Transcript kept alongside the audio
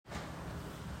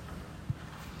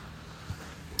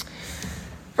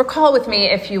Recall with me,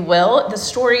 if you will, the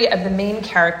story of the main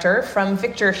character from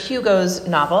Victor Hugo's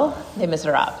novel, Les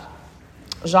Miserables.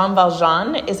 Jean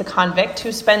Valjean is a convict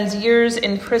who spends years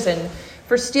in prison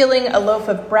for stealing a loaf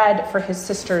of bread for his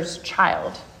sister's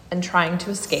child and trying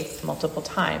to escape multiple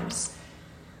times.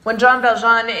 When Jean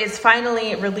Valjean is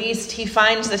finally released, he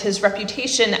finds that his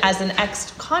reputation as an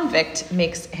ex-convict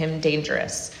makes him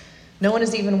dangerous. No one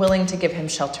is even willing to give him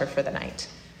shelter for the night.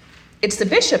 It's the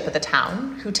bishop of the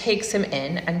town who takes him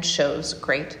in and shows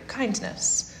great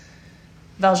kindness.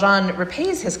 Valjean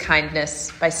repays his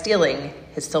kindness by stealing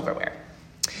his silverware.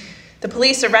 The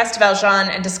police arrest Valjean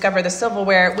and discover the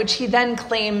silverware, which he then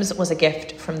claims was a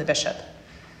gift from the bishop.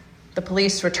 The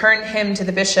police return him to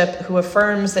the bishop, who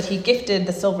affirms that he gifted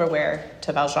the silverware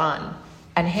to Valjean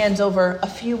and hands over a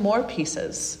few more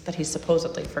pieces that he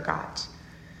supposedly forgot.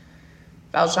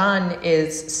 Valjean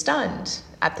is stunned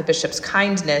at the bishop's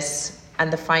kindness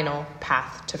and the final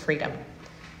path to freedom.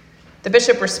 The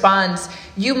bishop responds,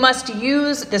 "You must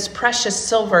use this precious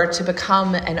silver to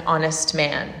become an honest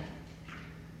man."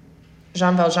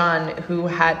 Jean Valjean, who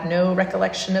had no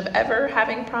recollection of ever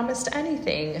having promised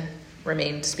anything,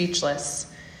 remained speechless.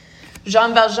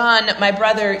 "Jean Valjean, my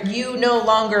brother, you no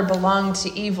longer belong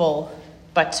to evil,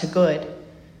 but to good.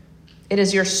 It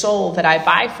is your soul that I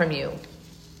buy from you,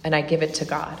 and I give it to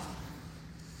God."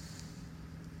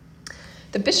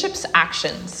 The bishop's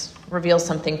actions reveal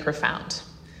something profound.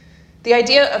 The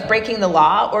idea of breaking the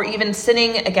law or even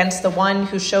sinning against the one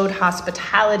who showed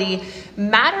hospitality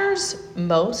matters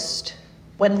most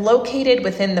when located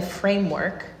within the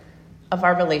framework of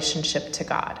our relationship to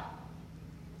God.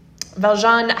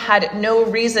 Valjean had no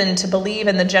reason to believe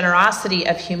in the generosity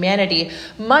of humanity,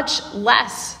 much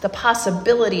less the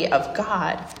possibility of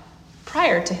God,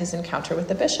 prior to his encounter with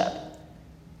the bishop.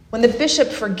 When the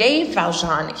bishop forgave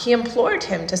Valjean, he implored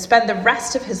him to spend the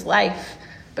rest of his life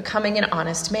becoming an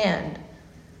honest man.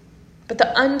 But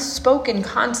the unspoken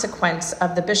consequence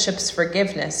of the bishop's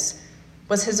forgiveness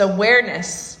was his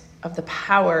awareness of the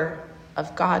power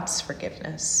of God's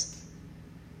forgiveness.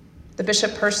 The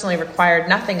bishop personally required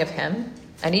nothing of him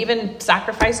and even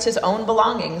sacrificed his own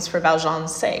belongings for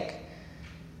Valjean's sake.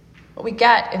 What we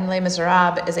get in Les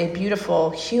Miserables is a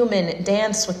beautiful human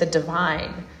dance with the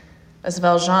divine as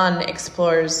Valjean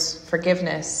explores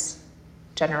forgiveness,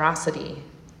 generosity,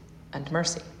 and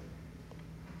mercy.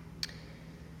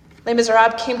 Les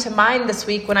Miserables came to mind this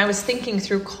week when I was thinking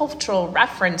through cultural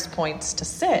reference points to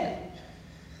sin.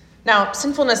 Now,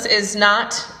 sinfulness is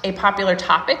not a popular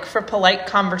topic for polite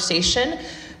conversation,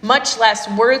 much less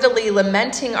worthily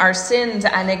lamenting our sins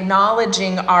and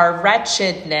acknowledging our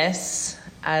wretchedness,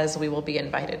 as we will be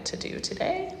invited to do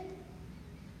today.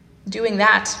 Doing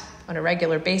that on a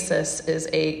regular basis is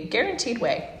a guaranteed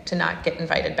way to not get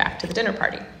invited back to the dinner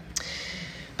party.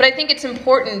 But I think it's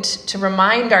important to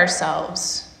remind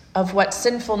ourselves of what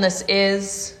sinfulness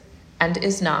is and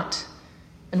is not,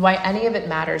 and why any of it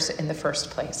matters in the first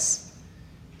place.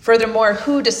 Furthermore,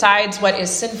 who decides what is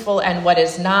sinful and what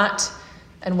is not,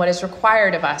 and what is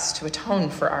required of us to atone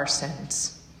for our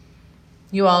sins?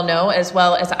 You all know as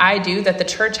well as I do that the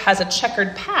church has a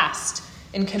checkered past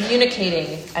in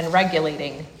communicating and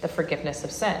regulating the forgiveness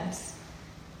of sins.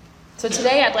 So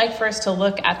today I'd like for us to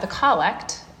look at the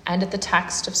collect and at the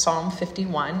text of Psalm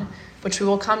 51, which we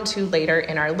will come to later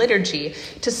in our liturgy,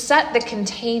 to set the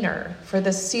container for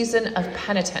the season of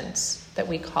penitence that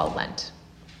we call Lent.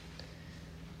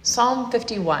 Psalm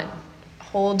 51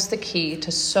 holds the key to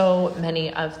so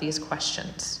many of these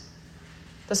questions.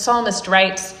 The psalmist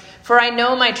writes, "For I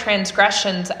know my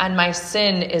transgressions and my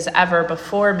sin is ever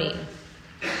before me.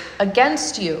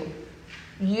 Against you,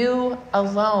 you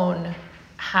alone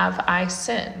have I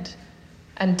sinned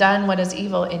and done what is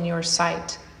evil in your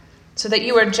sight, so that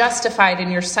you are justified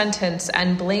in your sentence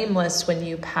and blameless when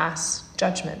you pass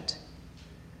judgment."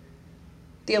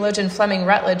 Theologian Fleming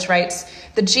Rutledge writes,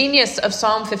 "The genius of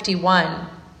Psalm 51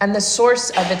 and the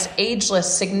source of its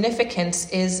ageless significance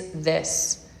is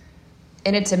this.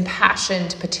 In its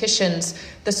impassioned petitions,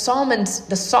 the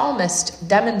psalmist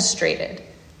demonstrated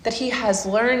that he has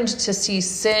learned to see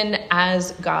sin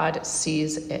as God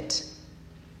sees it.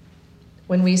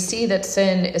 When we see that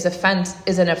sin is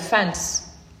an offense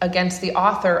against the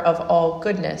author of all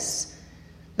goodness,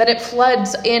 that it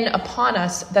floods in upon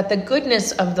us that the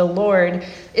goodness of the Lord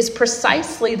is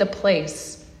precisely the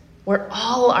place where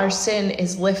all our sin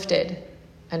is lifted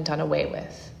and done away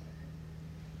with.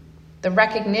 The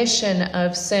recognition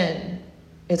of sin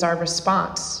is our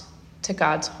response to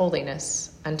God's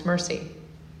holiness and mercy.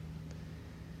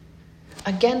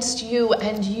 Against you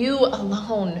and you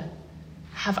alone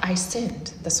have I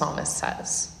sinned, the psalmist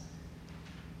says.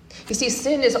 You see,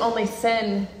 sin is only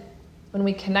sin when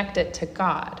we connect it to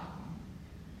God.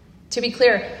 To be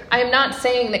clear, I am not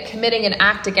saying that committing an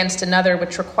act against another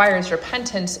which requires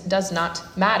repentance does not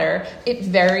matter. It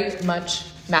very much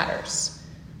matters.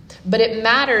 But it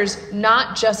matters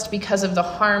not just because of the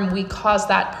harm we cause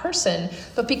that person,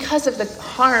 but because of the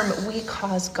harm we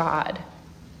cause God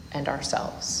and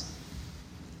ourselves.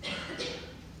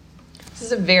 This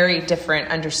is a very different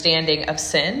understanding of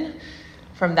sin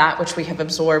from that which we have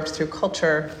absorbed through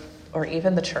culture or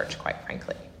even the church, quite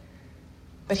frankly.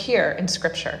 But here in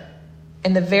Scripture,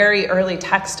 in the very early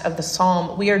text of the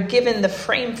Psalm, we are given the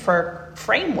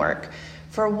framework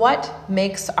for what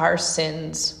makes our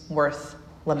sins worth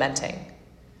lamenting.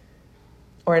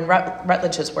 Or in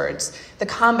Rutledge's words, the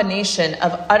combination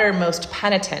of uttermost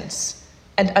penitence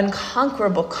and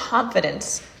unconquerable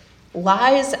confidence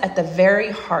lies at the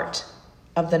very heart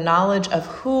of the knowledge of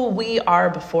who we are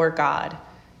before God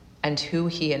and who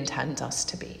he intends us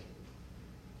to be.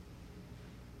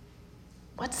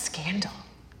 What scandal!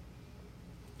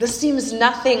 This seems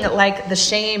nothing like the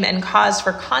shame and cause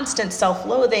for constant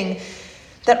self-loathing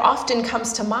that often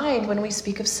comes to mind when we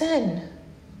speak of sin.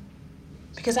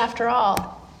 Because after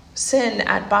all, sin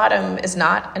at bottom is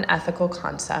not an ethical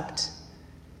concept.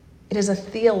 It is a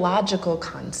theological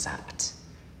concept.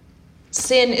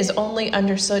 Sin is only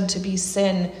understood to be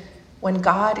sin when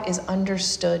God is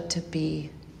understood to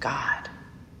be God,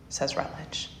 says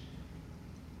Rutledge.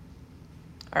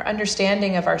 Our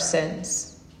understanding of our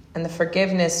sins and the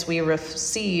forgiveness we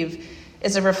receive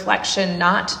is a reflection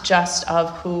not just of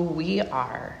who we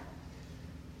are,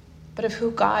 but of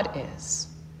who God is.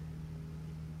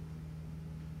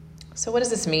 So what does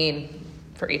this mean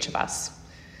for each of us?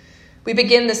 We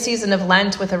begin the season of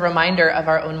Lent with a reminder of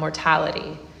our own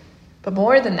mortality. But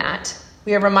more than that,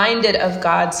 we are reminded of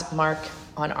God's mark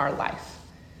on our life.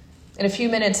 In a few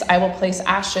minutes, I will place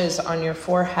ashes on your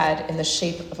forehead in the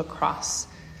shape of a cross,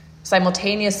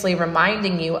 simultaneously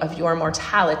reminding you of your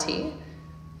mortality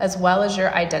as well as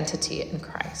your identity in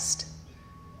Christ.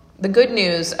 The good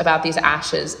news about these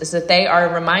ashes is that they are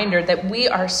a reminder that we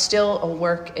are still a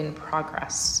work in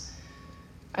progress.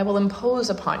 I will impose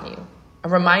upon you a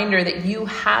reminder that you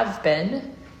have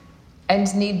been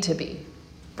and need to be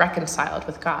reconciled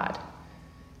with God.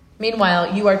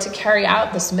 Meanwhile, you are to carry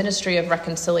out this ministry of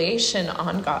reconciliation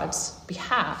on God's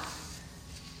behalf,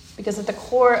 because at the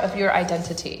core of your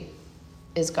identity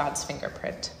is God's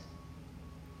fingerprint.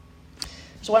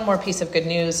 There's one more piece of good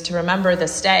news to remember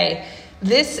this day.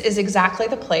 This is exactly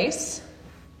the place,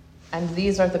 and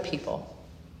these are the people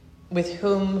with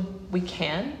whom we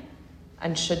can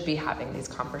and should be having these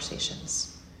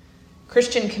conversations.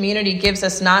 Christian community gives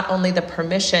us not only the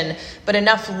permission, but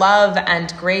enough love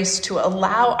and grace to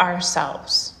allow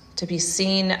ourselves to be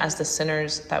seen as the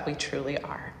sinners that we truly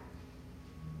are.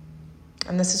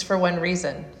 And this is for one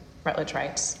reason, Rutledge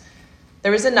writes.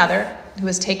 There is another who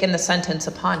has taken the sentence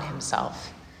upon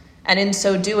himself, and in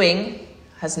so doing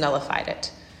has nullified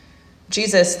it.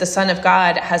 Jesus, the Son of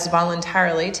God, has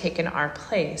voluntarily taken our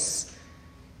place.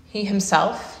 He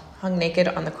himself hung naked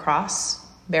on the cross,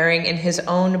 bearing in his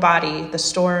own body the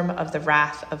storm of the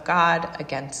wrath of God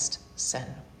against sin.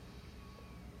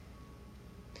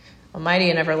 Almighty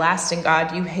and everlasting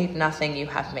God, you hate nothing you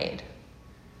have made,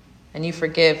 and you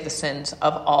forgive the sins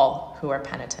of all who are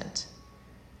penitent.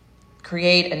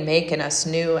 Create and make in us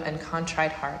new and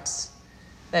contrite hearts,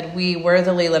 that we,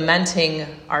 worthily lamenting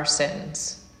our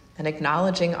sins and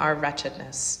acknowledging our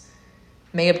wretchedness,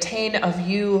 may obtain of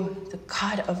you, the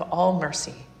God of all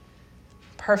mercy,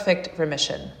 perfect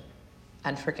remission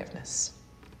and forgiveness.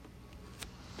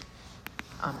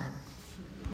 Amen.